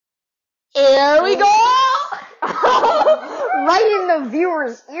Here we go! Right in the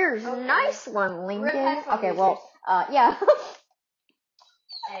viewer's ears. Okay. Nice one, Linkin. headphone Okay, users. well, yeah.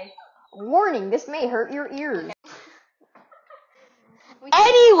 Hey. Warning, this may hurt your ears.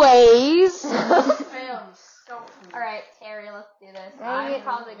 Anyways. Alright, Terri, let's do this. Dang I'm it.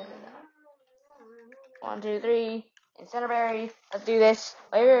 probably gonna die. 1, 2, 3. Incinaroar. Let's do this.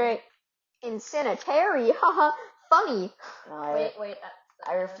 Wait. Incinitary, haha, funny. No, Wait.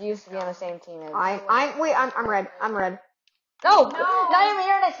 I refuse to be on the same team as. I'm red. No! No. Naomi,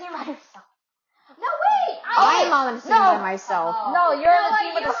 you're on a team by yourself. No, wait! I'm on the team by myself. No, you're on the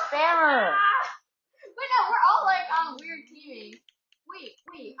team with a spammer. Wait, no, we're all like on weird teaming.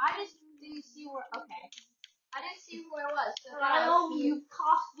 Wait, I just didn't see where. Okay. I didn't see where it was. So you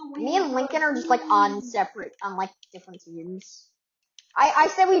cost the win. Me and Lincoln are just like on like different teams. I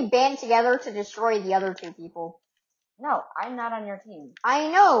said we band together to destroy the other two people. No, I'm not on your team. I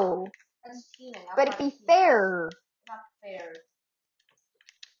know, That's teaming. but it'd be fair. Not fair.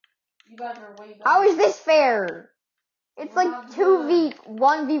 You guys are way better. How is this fair? It's like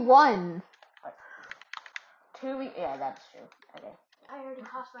 1v1. 2v. Yeah, that's true. Okay. I already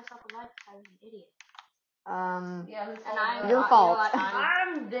cost myself a life because I was an idiot. Yeah, Your fault. You know what,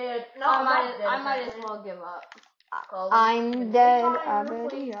 I'm dead. No, I might as well give up. I'm dead. Oh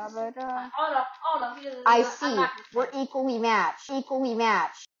no, he doesn't. I I'm see. not We're equally matched.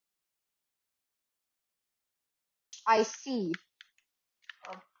 I see.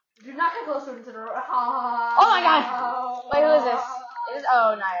 Do not get closer to the. Oh my god! Wait, who is this?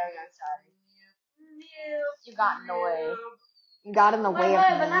 Oh, Naomi, I'm sorry. You got in the way. You got in the way of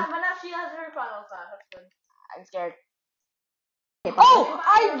but me. now she has her final thought. That's good. I'm scared. Oh!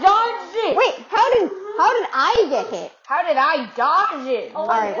 I dodged it! Wait, how did I get hit? How did I dodge it? Oh,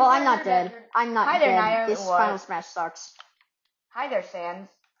 Alright, well, I'm not dead. I'm not Hi there, dead. Naomi. This What? final smash sucks. Hi there, Sans.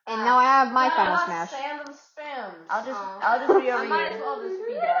 And now I have my final smash. Sand and spams. I'll just be over I might as here. well just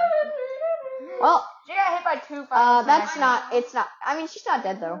be dead. Well, She got hit by 2 final that's smashes. it's not, I mean, she's not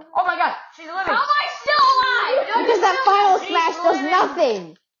dead though. Oh my god, she's living! How am I still alive? Because that final She's smash does living.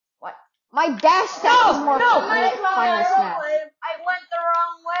 nothing. What? My dash attack is more no, final smash. I went the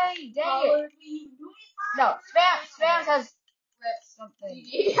wrong way. Dang it. No, spam says something.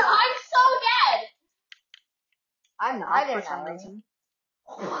 I'm so dead. I'm not, I didn't for some know. reason.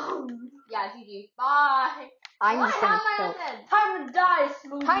 Yeah, GG. Bye. I'm What? just How gonna am I kill. not dead? Time to die,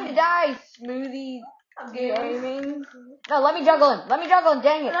 Smoothie. Time to die, Smoothie Gaming. No, let me juggle him.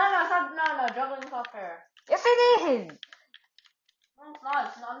 Dang it. No, juggling's not fair. Yes, it is. No, it's not.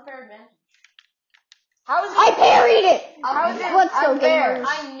 It's an unfair advantage. How is it? I parried it! How is it Let's go, unfair? gamers.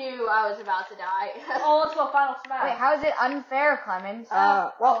 I knew I was about to die. Let's go final smash. Wait, how is it unfair, Clemens?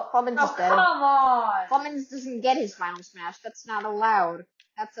 Well, Clemens is dead. Come on. Clemens doesn't get his final smash. That's not allowed.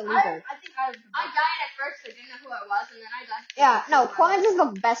 That's illegal. I think I died at first. I didn't know who I was, and then I died. Yeah, no, Clemens is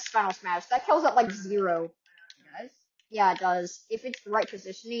the best final smash. That kills at like 0. It does? Yeah, it does. If it's the right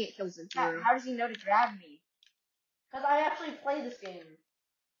positioning, it kills at 0. How does he know to grab me? Because I actually play this game.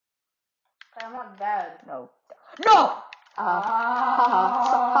 I'm not bad. No.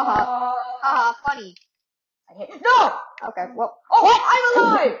 Haha, funny. I hit. No! Okay, well, Oh, what? I'm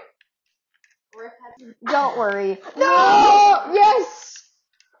alive! don't worry. No! Yes!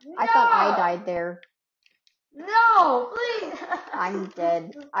 I thought I died there. No, please. I'm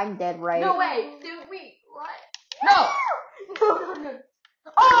dead, right? No way. Dude, wait, what? No! No.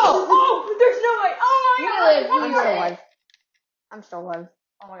 Oh! There's no way! Oh my You god! live, I'm you still live. alive. I'm still alive.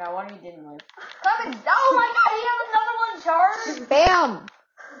 Oh my god, what if he didn't live? Clemens! Oh my god, he has another one charged! Bam!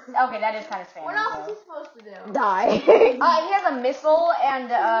 Okay, that is kind of spammy. What else is though. he supposed to do? Die. He has a missile and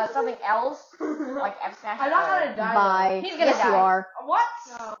something else, like F smash. I'm not gonna die. Bye. He's gonna yes, you die. are. What?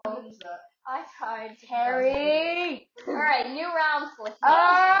 No. What is that? I tried. Terri! Alright, new round for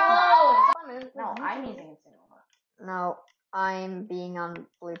No, I'm using Incinaroar. No, I'm being on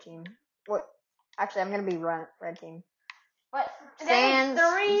blue team. What? Actually, I'm gonna be red team. What? Sans,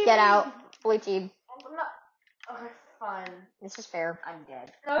 get out. Blue team. Okay, fine. This is fair. I'm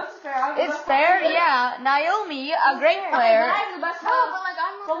dead. No, it's fair. It's fair, yeah. Naomi, a great player. I have the best No, but like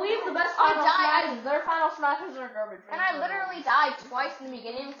I'm. So we have the best I final died. smashes. Their final smashes are garbage. And I literally died twice in the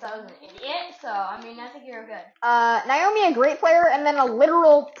beginning because I was an idiot. So I mean, I think you're good. Naomi, a great player, and then a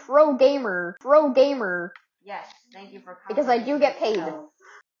literal pro gamer. Yes, thank you for coming. Because I do get paid.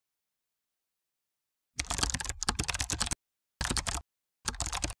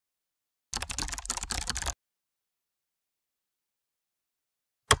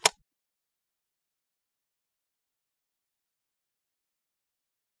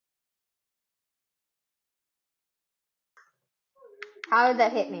 How did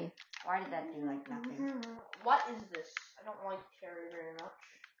that hit me? Why did that do like nothing? What is this? I don't like Terri very much.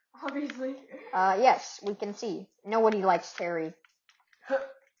 Obviously. Yes, we can see. Nobody likes Terri.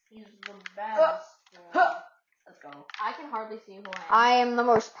 He's the best. Let's go. I can hardly see who I am. I am the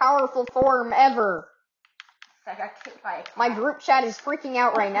most powerful form ever. I got kicked by a cat. My group chat is freaking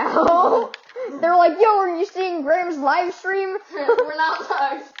out right now. They're like, yo, are you seeing Graham's live stream? We're not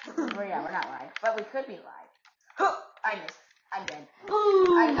live. We're not live, but we could be live. I missed. I'm dead.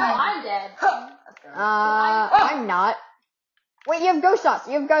 I'm dead. Let's go. I'm not. Wait, you have ghost dots.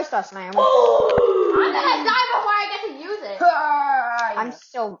 Naomi. I'm gonna die before I get to use it. I'm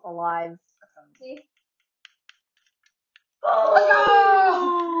still alive. See? Let's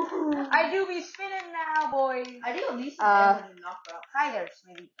go! I do be spinning now, boys. I think at least Uh, knocked out. Hi there,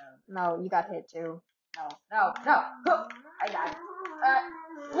 Smitty. No, you got hit too. No. I died.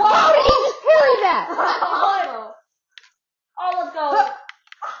 How did he just parry that? Oh, let's go.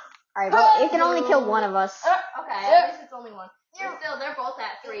 Alright, well, it can only kill one of us. Okay, at least it's only one. They're both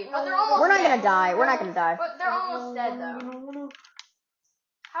at 3, but they're almost We're not dead. gonna die. We're not gonna die. But they're almost dead, though.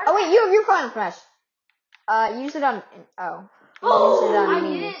 Oh wait, you have your final smash. Use it on. Oh. Use it on I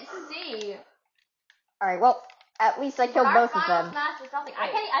me. didn't see. Alright, well, at least I killed Our both of final them. smash is nothing. I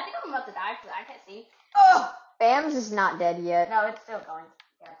think I'm about to die because I can't see. Spams is not dead yet. No, it's still going.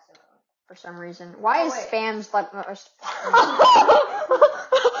 Yeah, it's still going. For some reason. Why is wait. Spams like most?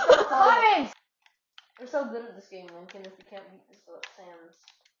 Clemens! We're so good at this game, Linkin, if you can't beat this Sam's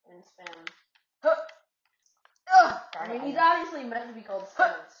and Spam. I mean, he's obviously meant to be called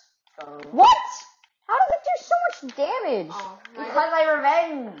Spams. What? How does it do so much damage? Oh, Because I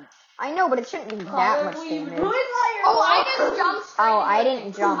revenge. I know, but it shouldn't do that much damage. Oh, I just jumped straight. Oh, I into didn't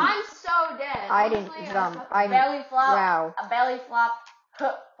it. jump. I'm so dead. I didn't Honestly, jump. I Belly flop. Wow. A belly flop.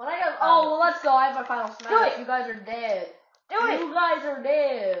 When I go, oh, well, let's go. I have my final smash. Do it. You guys are dead. Do it. You guys are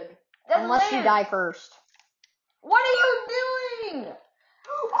dead. Doesn't Unless you land. die first. What are you doing?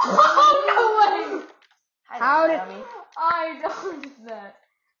 Oh, no way. How did- Naomi. I don't do that.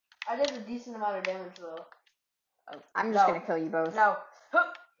 I did a decent amount of damage, though. I'm just No. gonna kill you both. No.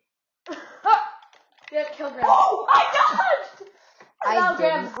 Yeah, kill Graham. Oh, I dodged! I No, didn't.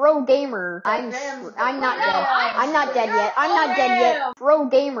 Graham. Pro gamer. I'm Graham's not dead. dead. No, I'm not dead yet. I'm not dead yet. Pro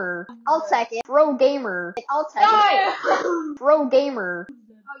gamer. I'll take it. Pro gamer. I'll take it. Die! Pro gamer. Oh,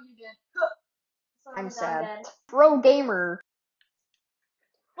 you did. So I'm down sad. dead. Pro gamer.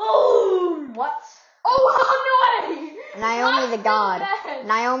 Boom! What? Oh, no way! Naomi the I'm god. so dead.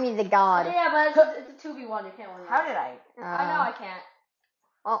 Naomi the god. Yeah, but it's a 2v1. You can't win. How did I? I know I can't.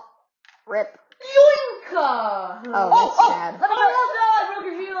 Well, rip. Yoinka! Oh, that's sad. Let me go. I broke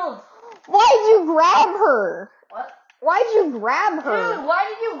your shield. Why'd you grab her? What? Why'd you grab her? Dude, why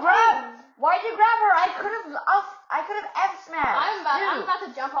did you grab her? I could have F smash. I'm about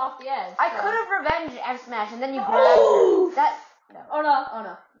to jump off the edge. I so- could have revenge F smash and then you grabbed her. That no. Oh no! Oh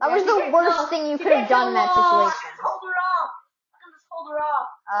no! That was the worst thing you could have done in that situation. Hold her off. I can just hold her off.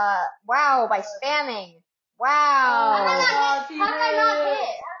 Wow, by spamming. How Wow. did I not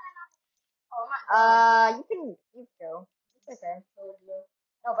hit? You can go. It's okay.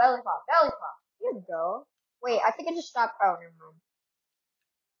 No, belly flop. You can go. Wait, I think I just stopped. Oh, never mind.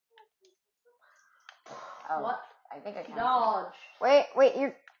 Oh, What? I think I can. Dodge. Wait,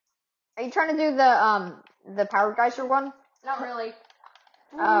 are you trying to do the Power Geyser one? Not really.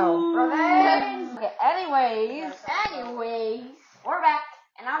 Oh. Revenge. Okay, anyways, We're back.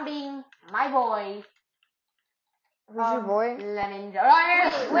 and I'm being my boy. Who's your boy? Lemon. Wait.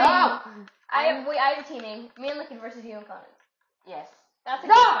 I have a teaming. Me and Linkin versus you and Clemens. Yes. That's a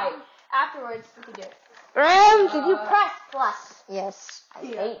No! good fight. Afterwards, we can do it. Graham, did you press plus? Yes. I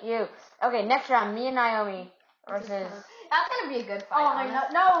hate you. Okay, next round, me and Naomi versus. That's gonna be a good fight. Oh my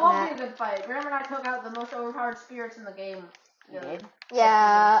honestly. no, it won't be a good fight. Graham and I took out the most overpowered spirits in the game. You did?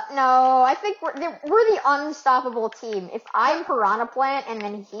 Yeah, no, I think we're the unstoppable team. If I'm Piranha Plant and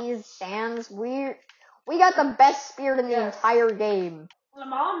then he's Sans, we got the best spirit in the Yes. entire game.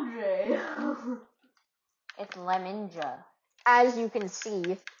 Lamandre. It's Lemonja. As you can see,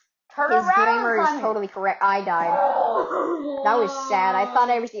 his Turn grammar around, is Clemens. totally correct. I died. That was sad. I thought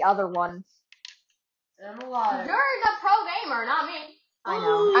I was the other one. I'm alive. You're the pro gamer, not me. I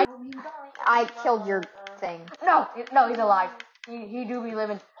know. I killed your thing. No, he's alive. He do be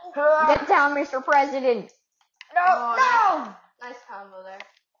living. Get down, Mr. President. No. Nice combo there.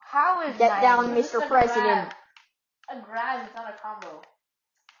 How is Get down, Naomi? Mr. President. A grab is not a combo.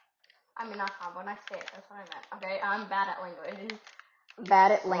 I mean, not combo, nice hit. That's what I meant. Okay, I'm bad at language.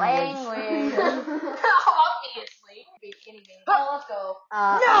 Bad at language. Obviously. Oh, let's go.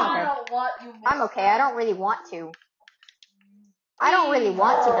 Okay. No! What? You missed I'm okay. I don't really want to. I don't really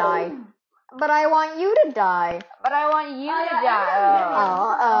want to die. But I want you to die. But I want you to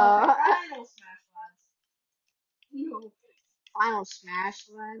die. Final smash, lads. No. Final smash,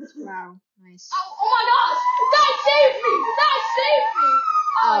 lads. Wow, nice. Oh my gosh! That saved me! That saved me!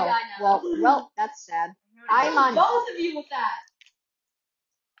 Oh, I died now. Well, that's sad. I'm on. Both of you with that.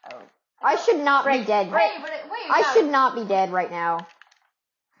 I should not be dead. Wait, I should not be dead right now.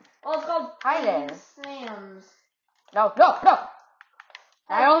 Well, it's called Hi there. Sam's. No.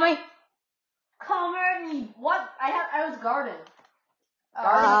 Naomi. Come at me. What? I was guarding.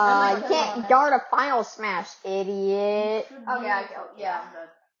 You can't guard a final smash, idiot. Okay, I'm good.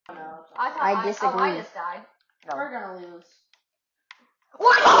 No, I disagree. I just died. No. We're gonna lose.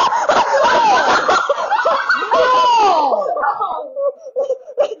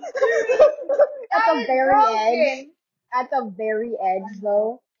 At the very edge. At the very edge,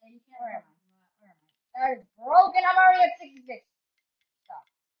 though. That is broken. I'm already at 66. Stop.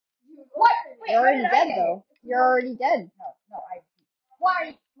 What? Wait, You're how already did I dead, get though. You're already dead. No,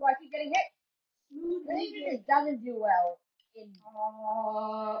 why do I keep getting hit? Linkin just doesn't do well in.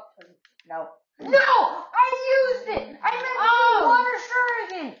 No. No! I used it! I meant to do water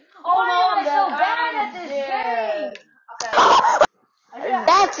shuriken! Why am I so bad at this game? Okay.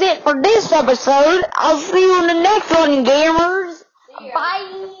 That's it for this episode. I'll see you in the next one, gamers. See ya.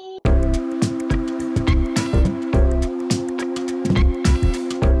 Bye.